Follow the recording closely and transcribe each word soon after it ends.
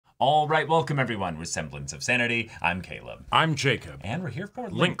All right, welcome everyone with Semblance of Sanity. I'm Caleb. I'm Jacob. And we're here for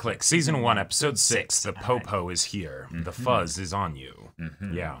Link Click, Season 1, Episode 6. The Popo is here. The fuzz is on you.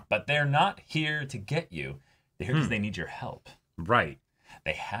 Yeah. But they're not here to get you. They're here because they need your help. Right.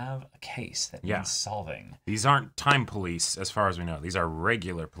 They have a case that needs solving. These aren't time police, as far as we know. These are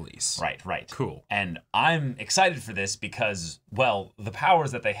regular police. Right. Cool. And I'm excited for this because, well, the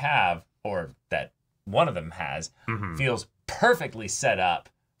powers that they have, or that one of them has, feels perfectly set up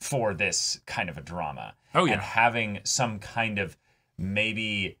for this kind of a drama. Oh, yeah. And having some kind of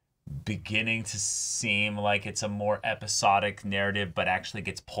maybe beginning to seem like it's a more episodic narrative, but actually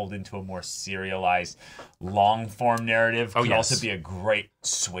gets pulled into a more serialized, long-form narrative could also be a great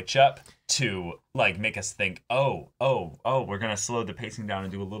switch up to like make us think, oh, we're gonna slow the pacing down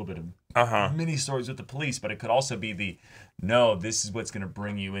and do a little bit of mini stories with the police, but it could also be no, this is what's gonna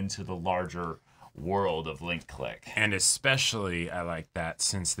bring you into the larger world of Link Click. And especially I like that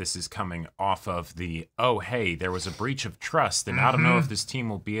since this is coming off of the, oh, hey, there was a breach of trust and I don't know if this team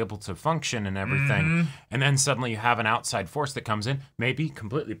will be able to function and everything. And then suddenly you have an outside force that comes in, maybe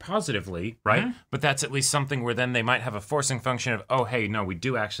completely positively, right? But that's at least something where then they might have a forcing function of, oh, hey, no, we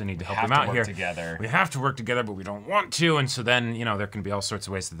do actually need to help them out here. Together. We have to work together, but we don't want to. And so then, you know, there can be all sorts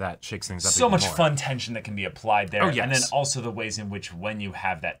of ways that shakes things up. So much fun tension that can be applied there. Oh, yes. And then also the ways in which when you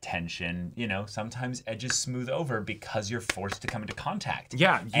have that tension, you know, sometimes edges smooth over because you're forced to come into contact.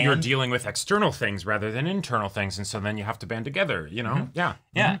 Yeah, you're dealing with external things rather than internal things, and so then you have to band together, you know?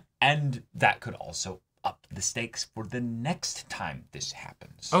 Yeah. And that could also up the stakes for the next time this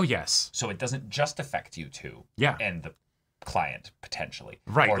happens. Oh, yes. So it doesn't just affect you two. Yeah. And the client, potentially.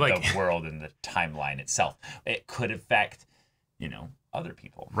 Right. Or the world and the timeline itself. It could affect, you know, other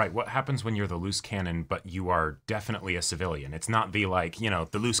people. Right. What happens when you're the loose cannon, but you are definitely a civilian? It's not the, like, you know,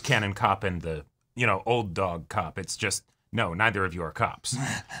 the loose cannon cop and the, you know, old dog cop. It's just, no, neither of you are cops.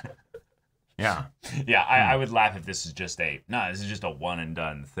 Yeah. Yeah, I would laugh if this is just this is just a one and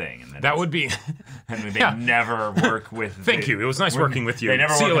done thing. And then that would be. And they never work with. Thank you. It was nice working with you. They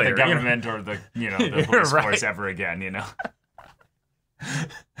never See work you with later, the government or the, you know, the police force ever again, you know.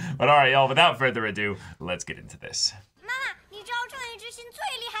 But all right, y'all, without further ado, let's get into this. 妈妈，你知道正义之心最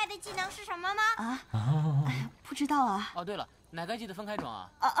厉害的技能是什么吗？不知道啊。哦，对了，奶盖记得分开装啊。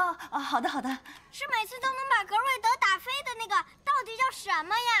好的。是每次都能把格瑞德打飞的那个，到底叫什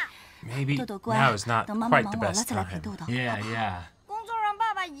么呀？ Maybe 豆豆乖， now is not 等妈妈 quite 忙 the 完了 best 再来陪 time. 豆豆。 Yeah. 工作让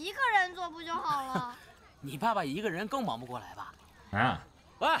爸爸一个人做不就好了？你爸爸一个人更忙不过来吧？ Ah.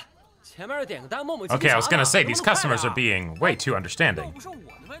 喂，前面点个单，磨磨唧唧。 Okay, I was gonna say, these customers are being way too understanding. 不是我的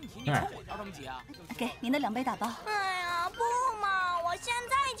问题，你冲我着什么急啊？给您的2杯打包。哎呀，不嘛，我现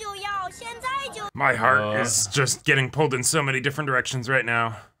在就要，现在就。 My heart is just getting pulled in so many different directions right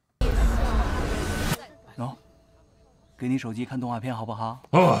now. 喏，给你手机看动画片好不好？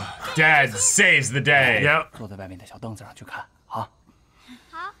 Oh, Dad saves the day. Yep. 坐在外面的小凳子上去看，好。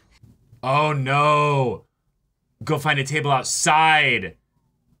好。 Oh no. Go find a table outside.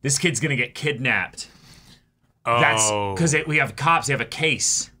 This kid's gonna get kidnapped. Oh. That's because we have cops. They have a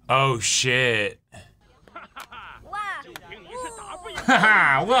case. Oh, shit.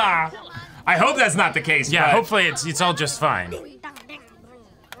 Haha, wow. I hope that's not the case. Yeah, but... hopefully it's all just fine.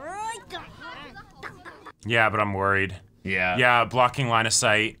 Yeah, but I'm worried. Yeah. Yeah, blocking line of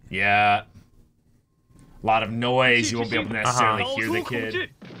sight. Yeah. A lot of noise. You won't be able to necessarily hear the kid.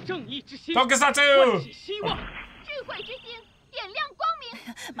 Tokusatsu! 智慧之心，点亮光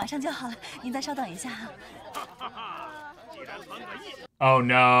明。马上就好了，您再稍等一下。 Oh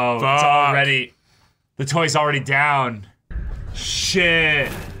no. It's already... The toy's already down.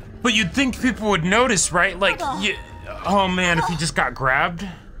 Shit. But you'd think people would notice, right? Like, oh man, if he just got grabbed.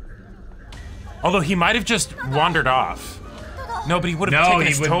 Although he might have just wandered off. No, but he would have taken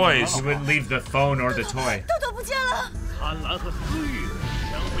his toys. He wouldn't leave the phone or the toy. 豆豆不见了。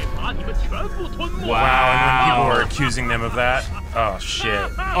 Wow, and then people were accusing them of that. Oh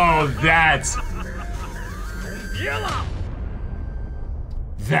shit. Oh,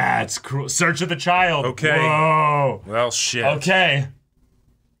 that's cruel. Search of the child. Okay. Whoa. Well, shit. Okay.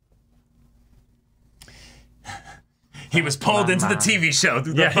 He was pulled into the TV show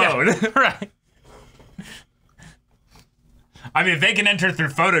through the phone. Yeah, right. I mean, if they can enter through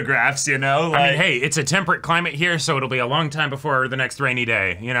photographs, you know, like... I mean, hey, it's a temperate climate here, so it'll be a long time before the next rainy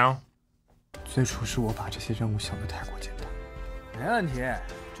day, you know? 最初是我把这些任务想得太过简单。没问题，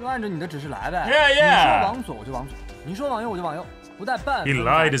就按照你的指示来呗。 Yeah. 你说往左我就往左，你说往右我就往右，不带半分。 He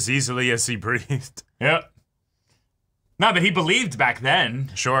lied as easily as he breathed. Yep. No, but he believed back then.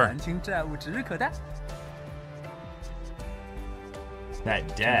 Sure. 还清债务指日可待。 That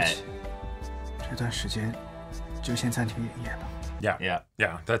debt. 这段时间就先暂停营业吧。Yeah.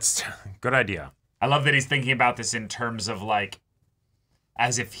 Yeah. That's good idea. I love that he's thinking about this in terms of like,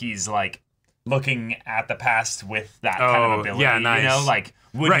 as if he's like looking at the past with that kind of ability. Yeah, nice. You know, like,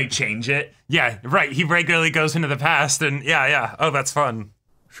 would he Right. change it? Yeah, right. He regularly goes into the past, and yeah. Oh, that's fun.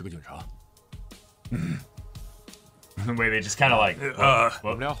 是个警察， The way they just kind of like,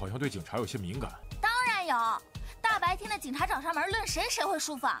 我们俩好像对警察有些敏感。当然有，大白天的警察找上门，论谁会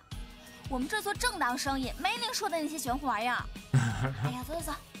舒服啊？我们这做正当生意，没您说的那些玄乎玩意儿。哎呀，走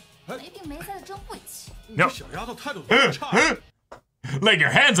走走，没病没灾的真晦气。你这小丫头态度多差呀！ laying your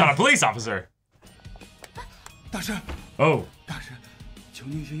hands on a police officer. 大师， Oh, 大师，求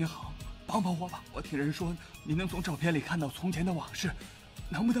您行行好，帮帮我吧。我听人说您能从照片里看到从前的往事，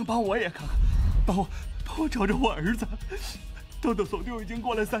能不能帮我也看看？帮我找找我儿子。豆豆走丢已经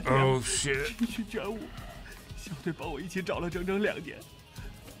过了3年了， Oh shit. 人去全无。小队帮我一起找了整整2年，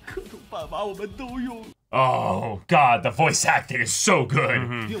各种办法我们都用了。 oh God, the voice acting is so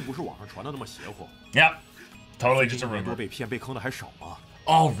good. 并不是网上传的那么邪乎。 Yep, totally just a 1年多 rumor. 被骗被坑的还少吗？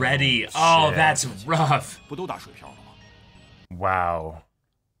 Already, oh, shit. that's rough. 不都打水漂了吗？ Wow.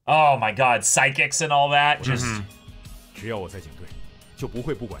 Oh my God, psychics and all that. Just Mm-hmm. 只要我在警队，就不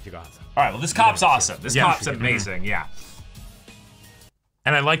会不管这个案子。 all right. Well, this cop's awesome. This Yeah. cop's amazing. Yeah.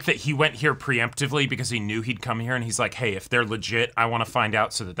 And I like that he went here preemptively because he knew he'd come here, and he's like, hey, if they're legit, I want to find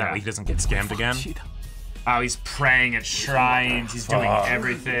out so that Yeah. way he doesn't get scammed again. 气的， Oh, he's praying at shrines. He's doing Fuck.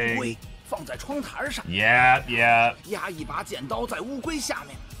 everything. 放在窗台上， Yeah, yeah. 压一把剪刀在乌龟下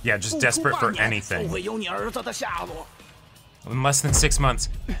面， Yeah, just 不出 desperate 半 for 年 anything. 不会有你儿子的下落。 In less than 6 months.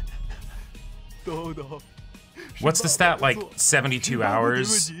 豆豆。 What's the stat? Like 72 对不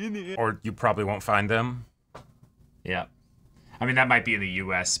hours? 起你。 Or you probably won't find them? Yeah. I mean, that might be in the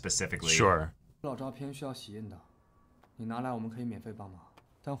U.S. specifically. Sure. 老照片需要洗印的，你拿来我们可以免费帮忙。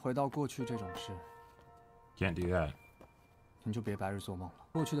但回到过去这种事， Can't do that. 你就别白日做梦了。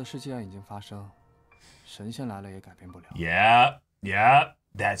过去的事既然已经发生，神仙来了也改变不了。 Yeah, yeah.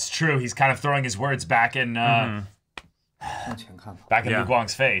 That's true. He's kind of throwing his words back in 向前看吧。 back in Yeah. Lu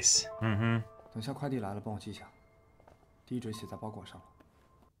Guang's face. Mm-hmm. 等下快递来了，帮我记下。地址写在包裹上了。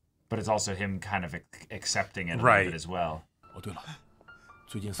 But it's also him kind of accepting it a Right. little bit as well. 哦，对了，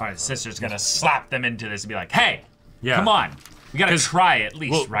最近 All right, the sister's gonna slap them into this and be like, "Hey, Yeah. come on, we gotta try at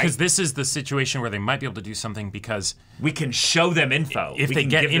least, Well, right? because this is the situation where they might be able to do something because We can show them info. if We they can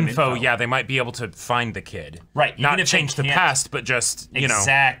get give them info, yeah, they might be able to find the kid. Right, even Not if they change the can't- past, but just, you know,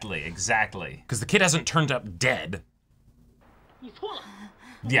 Exactly, exactly. because the kid hasn't turned up dead. 你错了，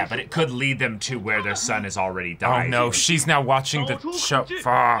 Yeah, but it could lead them to where their son has already Oh died. no, she's now watching the show.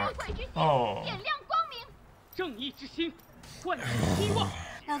 Fuck. Oh. 点亮光明。正义之心，唤起希望。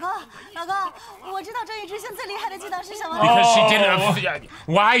老公，老公，我知道正义之星最厉害的技能是什么了， Because she did a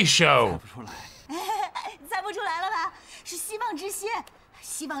why show. 不出来，猜不出来了吧？是希望之心，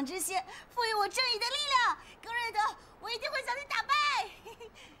希望之心赋予我正义的力量。更瑞德，我一定会将你打败。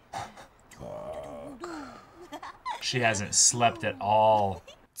 She hasn't slept at all.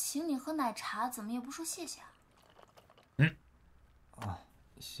 请你喝奶茶，怎么也不说谢谢啊？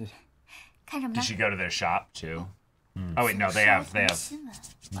谢谢。看什么呢 Did？she go to their shop too? Oh wait, no, they have 新闻。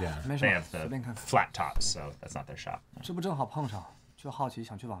 Yeah. 没事 they have 随便看 the 看。 flat tops, so that's not their shop. 这不正好碰上，就好奇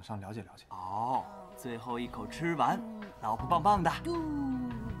想去网上了解了解。哦，最后一口吃完，老婆棒棒的。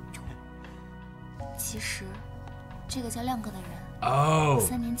其实，这个叫亮哥的人， Oh.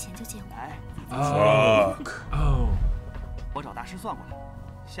 3年前就见过。来， Fuck. Oh. 我找大师算过了，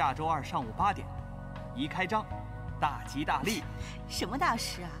下周2上午8点，一开张，大吉大利。什么大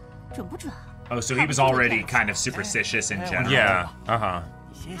师啊？准不准啊？ Oh, so he was already kind of superstitious in general. Yeah. Uh-huh.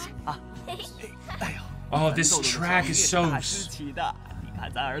 你歇歇啊。哎呦， Oh, this 豆豆的 track 创 is 业 so 大师起的，你看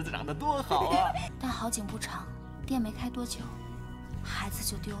咱儿子长得多好啊！但好景不长，店没开多久，孩子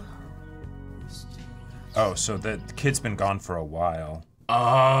就丢了。 Oh, so the kid's been gone for a while.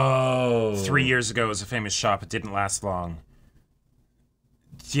 Oh. 3 years ago it was a famous shop. It didn't last long.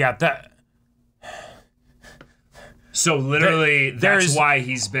 Yeah, that. So literally, that's there's- why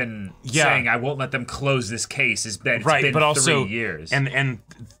he's been Yeah. saying, "I won't let them close this case." Is that it's Right, been but also 3 years? and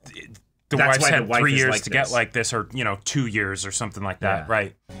the That's wife's why the had wife 3 is years like to get this. like this, or 2 years or something like that, Yeah.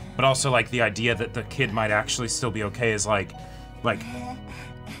 right? But also like the idea that the kid might actually still be okay is like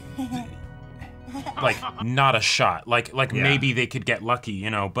not a shot. Like Yeah. maybe they could get lucky,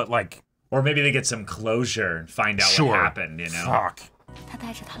 but like or maybe they get some closure and find out sure. what happened. You know? Fuck. 他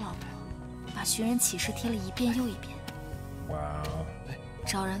带着他老婆，把寻人启事贴了一遍又一遍， Wow.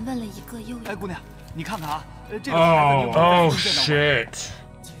 找人问了一个又一哎，个。姑娘，你看看啊，这个孩子你有没有在 Oh 附近见到过？ shit.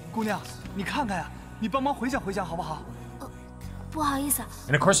 姑娘，你看看呀，你帮忙回想回想好不好？不好意思啊，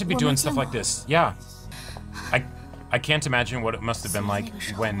 And of course he'd be 我没 doing 见 stuff 过 like this. Yeah. I can't imagine what it must have been like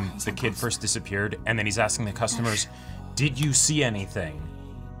when the kid first disappeared, and then he's asking the customers, "Did you see anything?"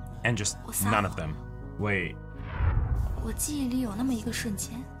 And just none of them. Wait. 我记忆里有那么一个瞬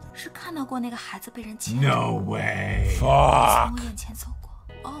间，是看到过那个孩子被人牵着， No way. 从 Fuck. 我眼前走过，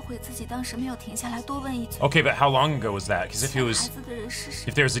懊悔自己当时没有停下来多问一句。 Okay, but how long ago was that? Because if it 孩 was, 子的人是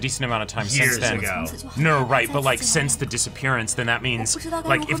谁？ if there was a decent amount of time Years since then, ago. no, right? But like since the disappearance, then that means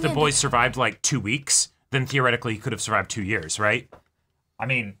like if the boy survived like 2 weeks, then theoretically he could have survived 2 years, right? I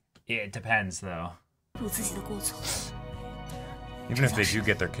mean, it depends though. 入自己的过错。 Even if they do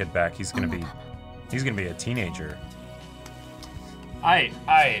get their kid back, he's gonna be a teenager.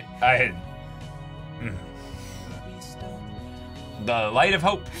 The light of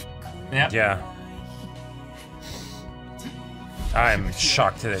hope. Yep. Yeah. I'm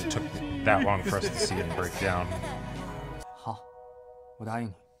shocked that it took that long for us to see him break down. 好，我答应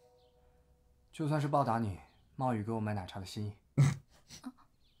你，就算是报答你冒雨给我买奶茶的心意。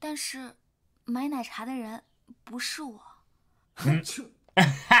但是，买奶茶的人不是我。 Nice.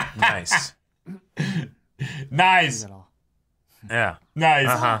 Nice. Yeah. Nice.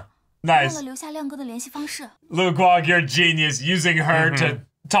 Uh-huh. 忘 Nice. 了留下亮哥的联系方式。 Luke Wong, you're a genius using her to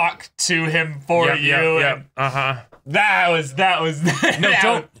talk to him for Yep, you. yep, and uh-huh. That was No,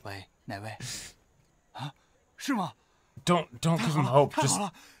 don't 喂，哪位？啊，是吗？ don't give him hope. 太 Just 好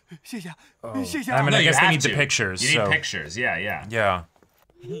了，谢谢， I 谢谢 mean, 啊。 I No, you guess they have need the to. pictures. You need So pictures. Yeah, yeah. yeah.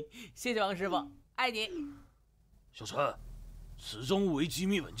 谢谢王师傅，爱你。小陈，此中物为机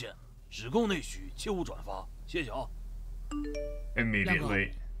密文件，只供内许，切勿转发，谢谢啊。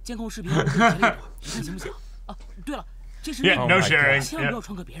 Immediately. 监控视频我给你截了一段，你看行不行？啊，对了，这是 Yeah, ，Oh no my sharing. 千万不要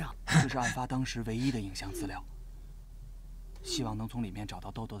传给别人。这是案发当时唯一的影像资料，希望能从里面找到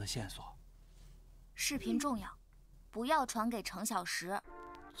豆豆的线索。视频重要，不要传给程小石。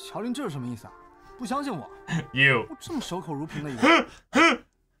乔林，这是什么意思啊？不相信我？ You. 我这么守口如瓶的一个人，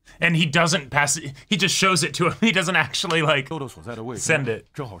 And he doesn't pass it. He just shows it to him. He doesn't actually like 豆豆所在的位置 send it.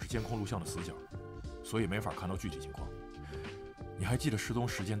 正好是监控录像的死角，所以没法看到具体情况。你还记得失踪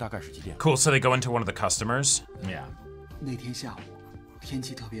时间大概是几点？ Cool. So they go into one of the customers. Yeah. 那天下午天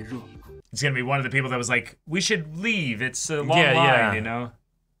气特别热， It's gonna be one of the people that was like, we should leave. It's a long Yeah, line, yeah. you know?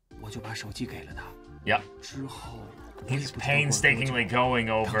 我就把手机给了他。 Yep. 之后 He's painstakingly going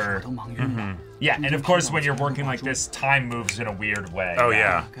当时我 over. 都忙晕了。 Yeah, and of course, when you're working like this, time moves in a weird way. Oh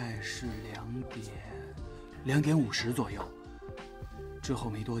yeah. 大概是2点50左右。之后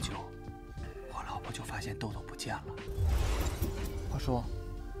没多久，我老婆就发现豆豆不见了。话说，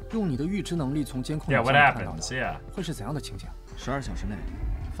用你的预知能力从监控 Yeah, 影 what 像看到 happens? 的， Yeah. 会是怎样的情景？ 12小时内，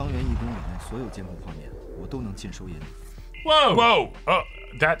方圆1公里内所有监控画面，我都能尽收眼底。 Whoa! Whoa. Oh,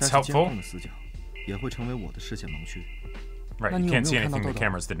 但 that's 是监 helpful. 控的死角，也会成为我的视线盲区。 Right. 那 You 你有 can't 没 see 有看到 anything 豆 the 豆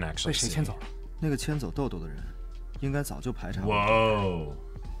cameras didn't 被 actually 谁 see. 牵走了？那个牵走豆豆的人，应该早就排查过， Whoa.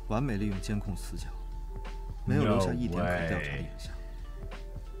 完美利用监控死角，没有留下一点可调查的影像。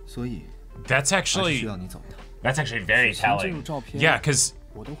所以 That's 还是需 actually 要你走一趟。 That's actually very 先进入 telling. 照片， yeah, because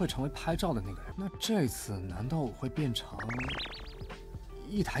我都会成为拍照的那个人。那这次难道我会变成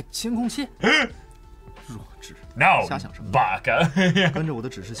一台监控器？弱智， No, 瞎想什么？ Baka. 跟着我的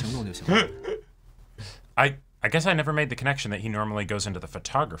指示行动就行了。 I guess I never made the connection that he normally goes into the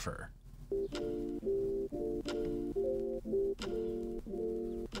photographer.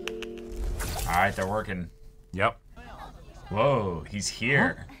 All right, they're working. Yep. Whoa, he's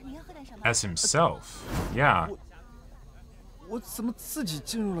here. 你要喝点什么？ As himself. Yeah. 我怎么自己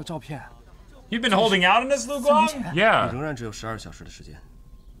进入了照片？ You've been holding out on this, Luke Wong? 你 Yeah. 仍然只有12小时的时间，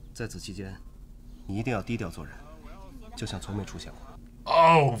在此期间，你一定要低调做人，就像从没出现过。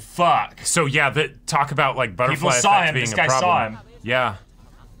 Oh, fuck. So yeah, talk about like butterfly People saw effect him. being This a guy saw problem. him. Yeah.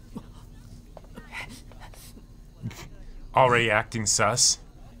 Already acting sus.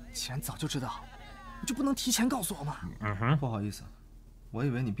 既然早就知道，你就不能提前告诉我吗？不好意思，我以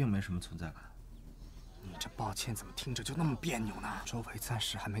为你并没什么存在感。你这抱歉怎么听着就那么别扭呢？周围暂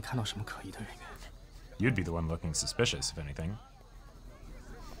时还没看到什么可疑的人员。 You'd be the one looking suspicious, if anything.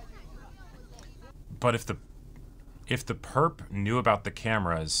 But if the perp knew about the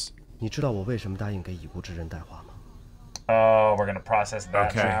cameras, 你知道我为什么答应给已故之人带话吗？ Oh, we're gonna process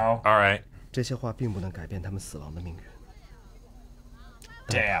that okay, now. all right. 这些话并不能改变他们死亡的命运，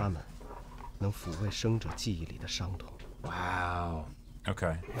但 Damn. 他们能抚慰生者记忆里的伤痛。 Wow.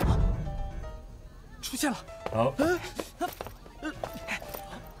 Okay. 出现了， Oh.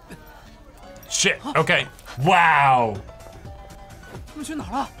 Shit. Okay. Wow. 他们去哪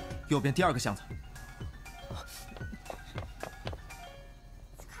儿了？右边第2个箱子，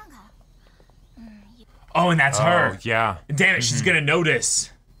看看， Oh, and that's Oh her. yeah. Damn it, she's gonna notice.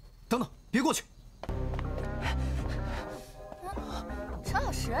 等等，别过去！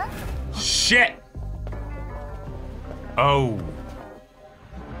 Shit. Oh.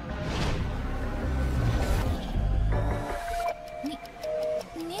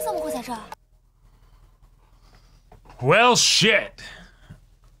你怎么会在这儿？ Well, shit.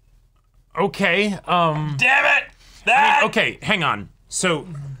 Okay. Damn it. Okay, hang on. So.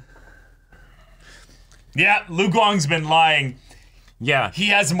 Yeah, Lu Guang's been lying. Yeah. He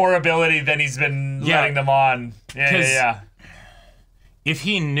has more ability than he's been letting them on. Yeah. If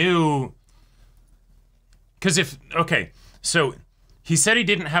he knew. Because if. Okay, so. He said he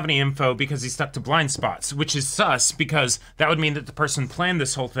didn't have any info because he stuck to blind spots, which is sus because that would mean that the person planned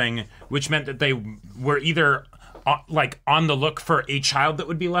this whole thing, which meant that they were either like on the look for a child that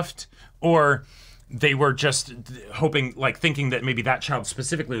would be left, or they were just hoping, like thinking that maybe that child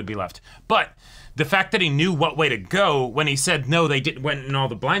specifically would be left. But the fact that he knew what way to go when he said no, they didn't went in all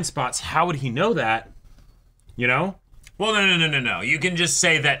the blind spots. How would he know that? You know? Well, no. You can just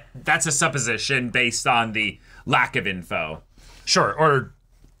say that that's a supposition based on the lack of info. Sure, or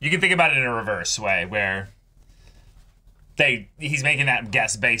you can think about it in a reverse way, where he's making that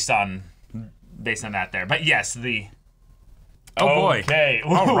guess based on that there. But yes, boy. Okay.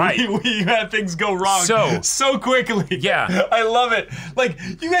 All right. we had things go wrong so quickly. Yeah. I love it. Like,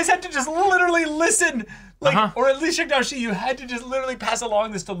 you guys had to just literally listen. Like, or at least Shikdaoshi, you had to just literally pass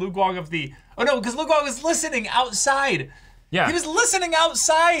along this to Lu Guang of the... Oh, no, because Lu Guang was listening outside. Yeah. He was listening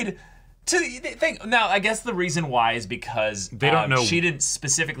outside to the thing. Now, I guess the reason why is because they don't know. She didn't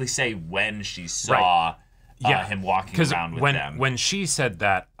specifically say when she saw him walking around with them. When she said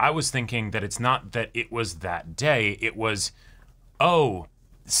that, I was thinking that it's not that it was that day. It was,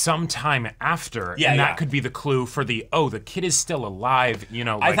 sometime after. Yeah, and that could be the clue for the kid is still alive, you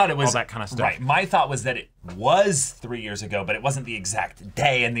know, like, I thought it was all that kind of stuff. Right. My thought was that it was 3 years ago, but it wasn't the exact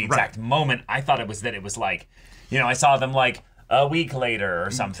day and the exact moment. I thought it was that it was like, you know, I saw them like a week later or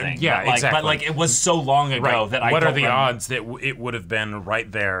something. Yeah, exactly. But like it was so long ago that I What don't are the remember. odds that it would have been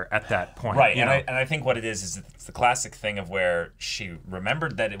right there at that point? Right, you know? and I think what it is it's the classic thing of where she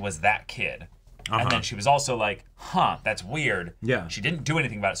remembered that it was that kid. And then she was also like, that's weird. Yeah. She didn't do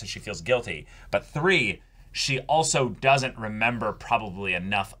anything about it, so she feels guilty. But 3, she also doesn't remember probably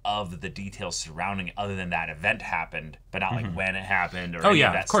enough of the details surrounding it other than that event happened, but not like when it happened or any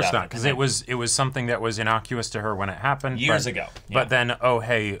of that of course stuff. not, because it was something that was innocuous to her when it happened. Years ago. Yeah. But then,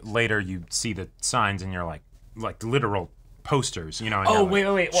 later you see the signs and you're like literal posters, you know. And wait.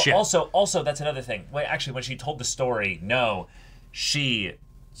 Well, shit. also that's another thing. Wait, actually, when she told the story,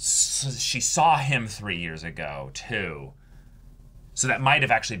 she saw him 3 years ago too, so that might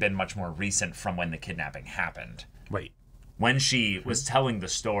have actually been much more recent from when the kidnapping happened. Wait, when she was telling the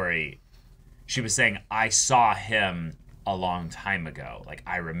story, she was saying, I saw him a long time ago, like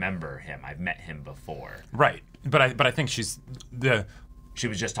I remember him, I've met him before. Right, but I think she was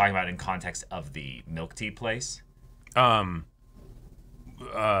just talking about it in context of the milk tea place. Well,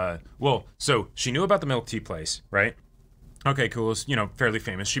 so she knew about the milk tea place, right? Okay, cool. It's, you know, fairly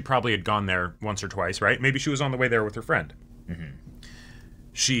famous. She probably had gone there once or twice, right? Maybe she was on the way there with her friend. Mm-hmm.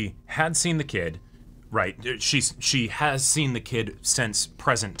 She had seen the kid, right? She has seen the kid since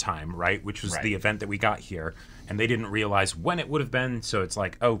present time, right? Which was the event that we got here, and they didn't realize when it would have been. So it's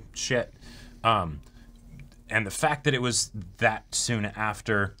like, oh shit. And the fact that it was that soon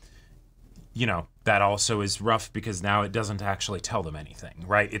after, you know, that also is rough because now it doesn't actually tell them anything,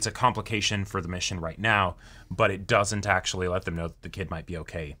 right? It's a complication for the mission right now, but it doesn't actually let them know that the kid might be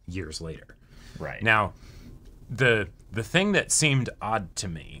okay years later. Right. Now, the thing that seemed odd to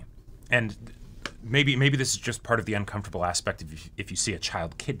me, and maybe this is just part of the uncomfortable aspect if you see a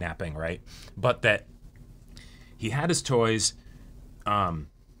child kidnapping, right? But that he had his toys,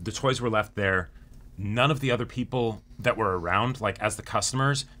 the toys were left there. None of the other people that were around, like as the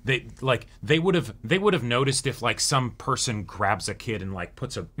customers, they would have noticed if like some person grabs a kid and like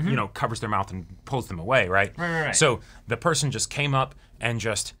puts you know, covers their mouth and pulls them away, right? Right. So the person just came up and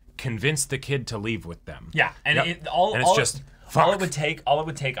just convinced the kid to leave with them. Yeah, and all it would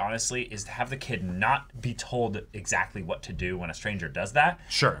take, honestly, is to have the kid not be told exactly what to do when a stranger does that.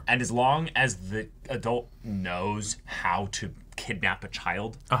 Sure. And as long as the adult knows how to kidnap a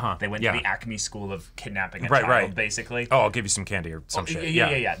child, they went to the Acme School of kidnapping a child, basically. Oh, I'll give you some candy or some shit.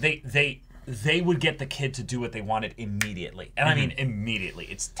 Yeah. They would get the kid to do what they wanted immediately, and I mean immediately.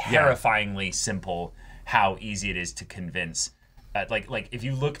 It's terrifyingly simple how easy it is to convince. Like if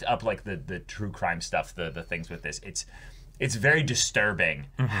you looked up like the true crime stuff, the things with this, it's very disturbing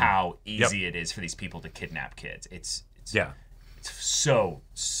how easy it is for these people to kidnap kids. It's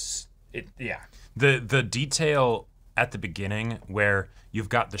the detail at the beginning where you've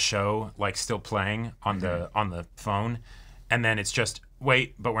got the show like still playing on the phone, and then it's just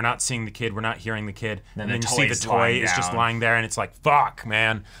wait, but we're not seeing the kid, we're not hearing the kid. Then and then the you see the toy's toy lying is just down. lying there, and it's like, fuck,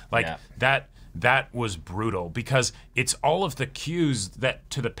 man. Like, Yeah. that was brutal, because it's all of the cues that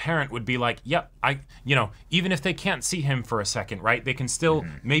to the parent would be like, yep, even if they can't see him for a second, right? They can still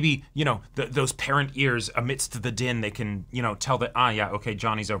maybe, those parent ears amidst the din, they can, tell that, okay,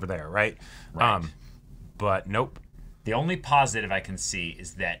 Johnny's over there, right? But nope. The only positive I can see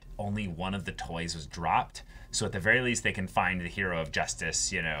is that only one of the toys was dropped. So at the very least, they can find the hero of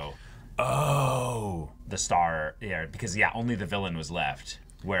justice, Oh. the star, because only the villain was left.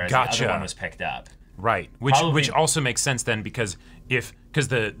 Whereas Gotcha. the other one was picked up. Right, which also makes sense then, because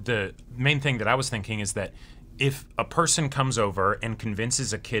the main thing that I was thinking is that if a person comes over and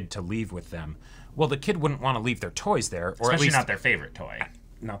convinces a kid to leave with them, well, the kid wouldn't want to leave their toys there, or Especially at least not their favorite toy.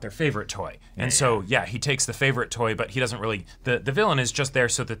 Not their favorite toy. And so he takes the favorite toy, but he doesn't really. The villain is just there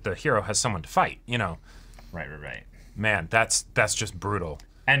so that the hero has someone to fight. Right. Man, that's just brutal.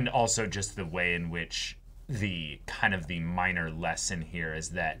 And also just the way in which the minor lesson here is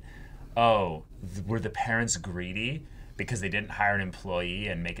that, were the parents greedy because they didn't hire an employee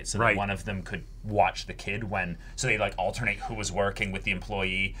and make it so that one of them could watch the kid so they alternate who was working with the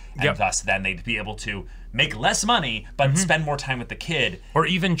employee, and thus then they'd be able to make less money but spend more time with the kid. Or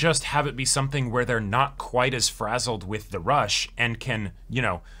even just have it be something where they're not quite as frazzled with the rush and can,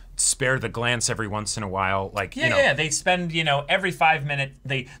 spare the glance every once in a while, they spend every 5 minutes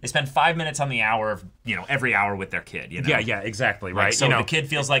they spend 5 minutes on the hour of every hour with their kid. Exactly, right. So the kid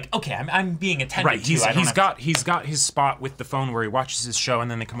feels like, okay, I'm being attended right. to. He's got his spot with the phone where he watches his show, and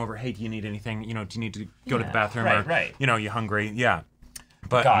then they come over, hey, do you need anything, do you need to go to the bathroom, right. You hungry?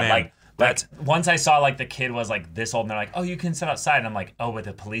 But God, man, that's once I saw the kid was this old, and they're like, oh, you can sit outside, and I'm like, oh, but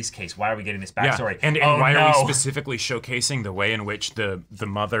the police case, why are we getting this backstory? And why are we specifically showcasing the way in which the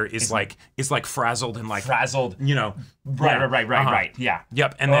mother is frazzled and frazzled, right, yeah,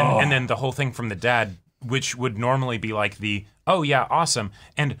 yep. And then the whole thing from the dad, which would normally be awesome,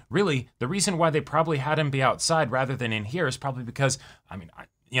 and really the reason why they probably had him be outside rather than in here is probably because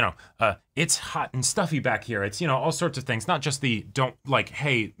it's hot and stuffy back here. It's, all sorts of things, not just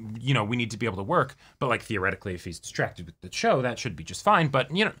hey, we need to be able to work, but theoretically, if he's distracted with the show, that should be just fine. But,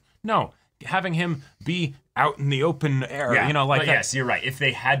 no, having him be out in the open air, yes, you're right. If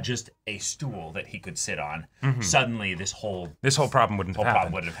they had just a stool that he could sit on, suddenly this whole problem wouldn't have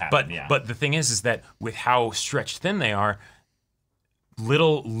happened. But the thing is that with how stretched thin they are,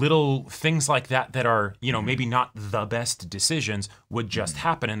 little things like that are, maybe not the best decisions would just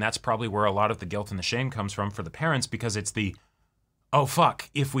happen. And that's probably where a lot of the guilt and the shame comes from for the parents, because it's oh, fuck,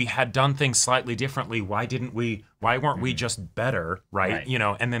 if we had done things slightly differently, why weren't we just better, right?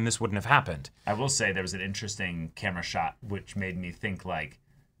 And then this wouldn't have happened. I will say there was an interesting camera shot which made me think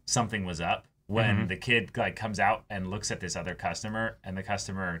something was up when the kid comes out and looks at this other customer, and the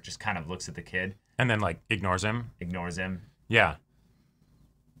customer just kind of looks at the kid. And then ignores him. Yeah.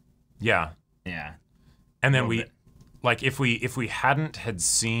 And then if we hadn't had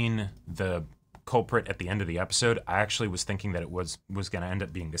seen the culprit at the end of the episode, I actually was thinking that it was going to end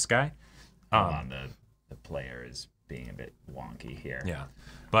up being this guy. The player is being a bit wonky here. Yeah.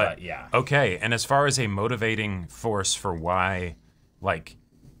 But okay, and as far as a motivating force for why,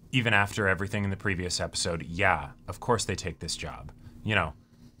 even after everything in the previous episode, of course they take this job.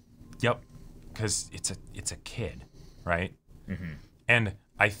 Yep. Because it's a kid, right? And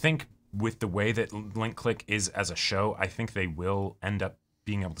I think with the way that Link Click is as a show, I think they will end up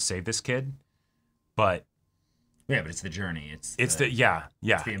being able to save this kid. But it's the journey. It's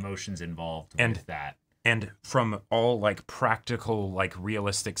the emotions involved with that. And from all practical,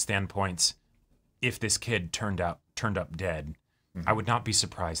 realistic standpoints, if this kid turned up dead, I would not be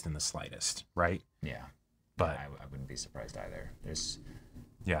surprised in the slightest, right? Yeah. But I wouldn't be surprised either. There's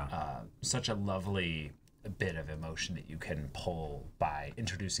such a lovely bit of emotion that you can pull by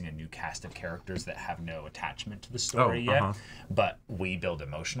introducing a new cast of characters that have no attachment to the story yet, but we build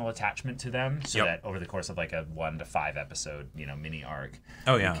emotional attachment to them so that over the course of a 1 to 5 episode mini arc,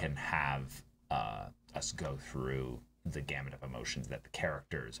 we can have us go through the gamut of emotions that the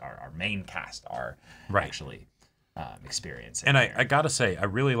characters, our main cast, are actually experiencing. And I gotta say, I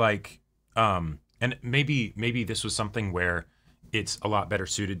really and maybe this was something where it's a lot better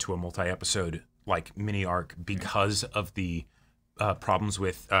suited to a multi-episode mini arc because of the problems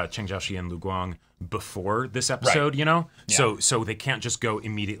with Cheng Jiaoxi and Lu Guang before this episode, So they can't just go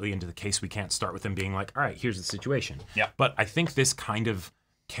immediately into the case. We can't start with them being all right, here's the situation. Yeah. But I think this kind of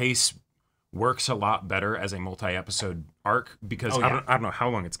case works a lot better as a multi-episode arc because I don't know how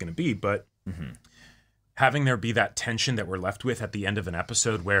long it's going to be, but having there be that tension that we're left with at the end of an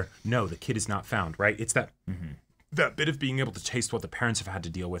episode where no, the kid is not found, right? It's that that bit of being able to taste what the parents have had to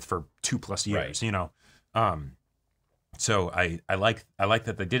deal with for 2+ years, you know. So I like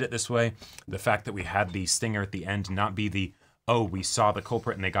that they did it this way. The fact that we had the stinger at the end not be the, oh, we saw the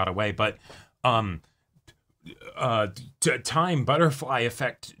culprit and they got away, but time butterfly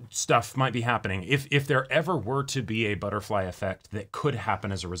effect stuff might be happening. If there ever were to be a butterfly effect that could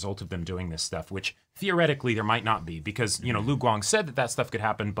happen as a result of them doing this stuff, which theoretically there might not be, because, you know, Lu Guang said that stuff could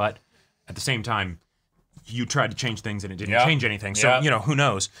happen, but at the same time, you tried to change things and it didn't change anything. So, you know, who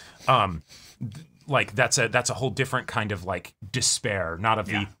knows? Like that's a whole different kind of like despair, not of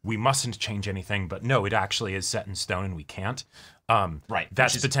the we mustn't change anything, but no, it actually is set in stone and we can't.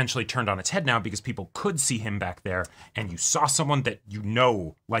 That's potentially turned on its head now because people could see him back there, and you saw someone that you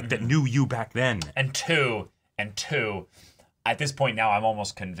know, like that knew you back then. And two, at this point now, I'm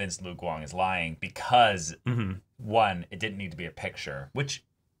almost convinced Lu Guang is lying because one, it didn't need to be a picture, which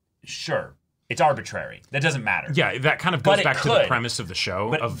sure. It's arbitrary. That doesn't matter. Yeah, that kind of goes back to the premise of the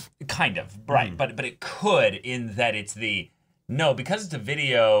show. Kind of, right. But it could, in that it's because it's a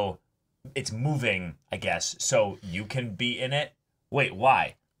video, it's moving, I guess, so you can be in it. Wait,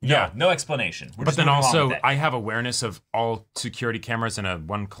 why? No explanation. But then also, I have awareness of all security cameras in a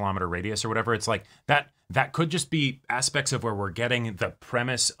 1 kilometer radius or whatever. It's like, that could just be aspects of where we're getting the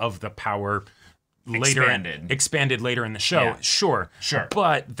premise of the power expanded later in the show. Sure.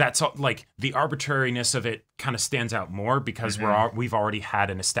 But that's all, like, the arbitrariness of it kind of stands out more because we've already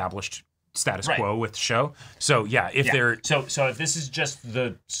had an established status quo with the show. So they're so if this is just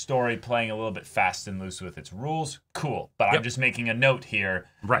the story playing a little bit fast and loose with its rules, cool. But I'm just making a note here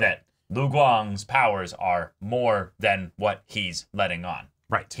that Lu Guang's powers are more than what he's letting on.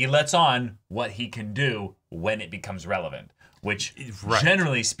 Right. He lets on what he can do when it becomes relevant, which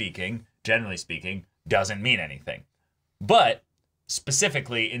generally speaking, doesn't mean anything. But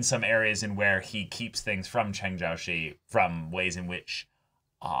specifically in some areas in where he keeps things from Cheng Jiaoshi, from ways in which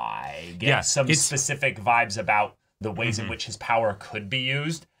I get some specific vibes about the ways in which his power could be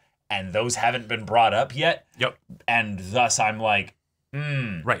used, and those haven't been brought up yet. Yep. And thus I'm like,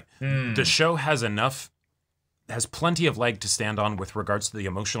 The show has plenty of leg to stand on with regards to the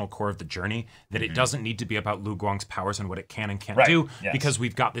emotional core of the journey, that it doesn't need to be about Lu Guang's powers and what it can and can't do, because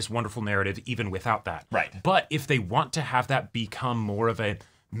we've got this wonderful narrative even without that. Right. But if they want to have that become more of a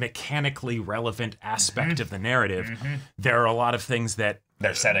mechanically relevant aspect of the narrative, there are a lot of things that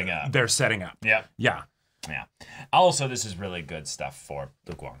they're setting up. Yeah. Also, this is really good stuff for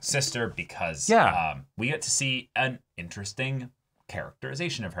Lu Guang's sister because we get to see an interesting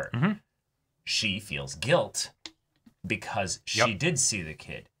characterization of her. She feels guilt because she did see the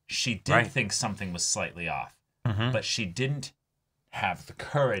kid. She did think something was slightly off, but she didn't have the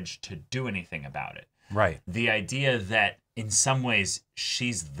courage to do anything about it. Right. The idea that in some ways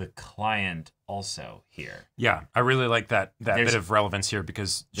she's the client also here. Yeah, I really like that bit of relevance here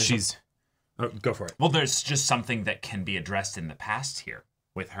because she's... go for it. Well, there's just something that can be addressed in the past here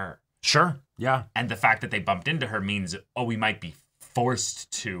with her. Sure, yeah. And the fact that they bumped into her means, we might be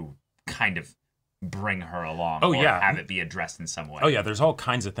forced to kind of bring her along have it be addressed in some way. Oh yeah, there's all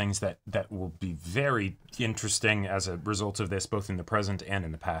kinds of things that will be very interesting as a result of this, both in the present and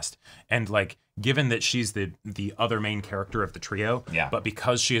in the past. And like, given that she's the other main character of the trio, but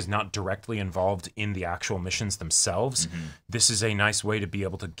because she is not directly involved in the actual missions themselves, this is a nice way to be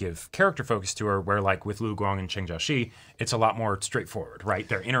able to give character focus to her, where like with Lu Guang and Cheng Jiaoshi, it's a lot more straightforward, right?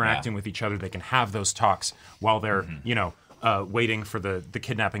 They're interacting with each other, they can have those talks while they're, waiting for the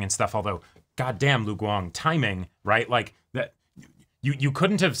kidnapping and stuff, although goddamn Lu Guang timing, right? Like that you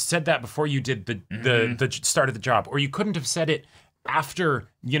couldn't have said that before you did the start of the job, or you couldn't have said it after,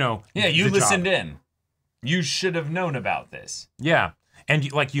 you listened in. You should have known about this. Yeah. And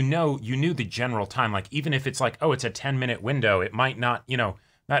you knew the general time, like even if it's like, oh, it's a 10-minute window, it might not,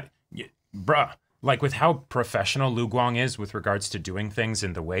 bruh. Like with how professional Lu Guang is with regards to doing things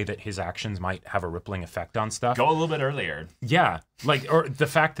in the way that his actions might have a rippling effect on stuff. Go a little bit earlier. Yeah. Like, or the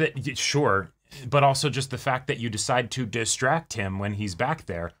fact that, sure, but also just the fact that you decide to distract him when he's back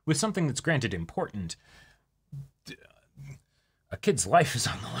there with something that's granted important. A kid's life is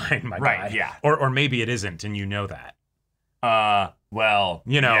on the line, my guy. Right, yeah. Or maybe it isn't, and you know that. Well,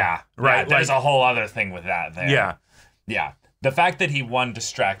 yeah. Right. There's a whole other thing with that there. Yeah. Yeah. The fact that he, one,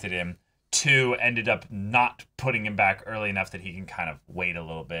 distracted him, two, ended up not putting him back early enough that he can kind of wait a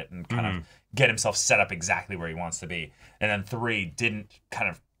little bit and kind of get himself set up exactly where he wants to be. And then three, didn't kind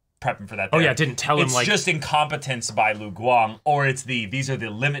of prep him for that. Didn't tell him it's just incompetence by Lu Guang, or it's these are the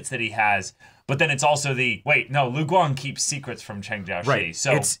limits that he has. But then it's also Lu Guang keeps secrets from Cheng Jiaoshi. Right.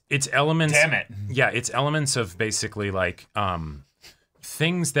 So it's elements. Damn it. Yeah, it's elements of basically like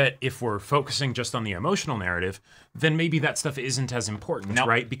things that if we're focusing just on the emotional narrative, then maybe that stuff isn't as important,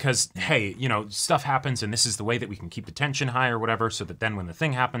 right? Because, hey, you know, stuff happens and this is the way that we can keep the tension high or whatever, so that then when the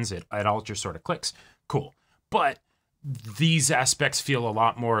thing happens, it all just sort of clicks. Cool. But these aspects feel a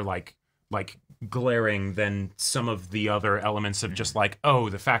lot more like glaring than some of the other elements of just like, oh,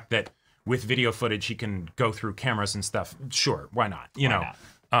 the fact that with video footage he can go through cameras and stuff. Sure, why not? You know.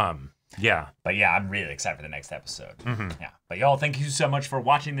 Yeah. But yeah, I'm really excited for the next episode. Yeah. But y'all, thank you so much for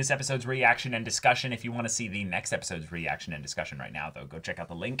watching this episode's reaction and discussion. If you want to see the next episode's reaction and discussion right now, though, go check out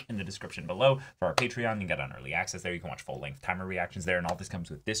the link in the description below for our Patreon. You can get on early access there. You can watch full-length timer reactions there. And all this comes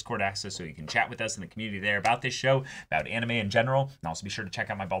with Discord access, so you can chat with us in the community there about this show, about anime in general. And also be sure to check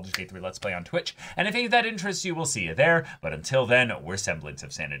out my Baldur's Gate 3 Let's Play on Twitch. And if any of that interests you, we'll see you there. But until then, we're Semblance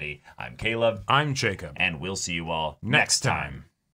of Sanity. I'm Caleb. I'm Jacob. And we'll see you all next time.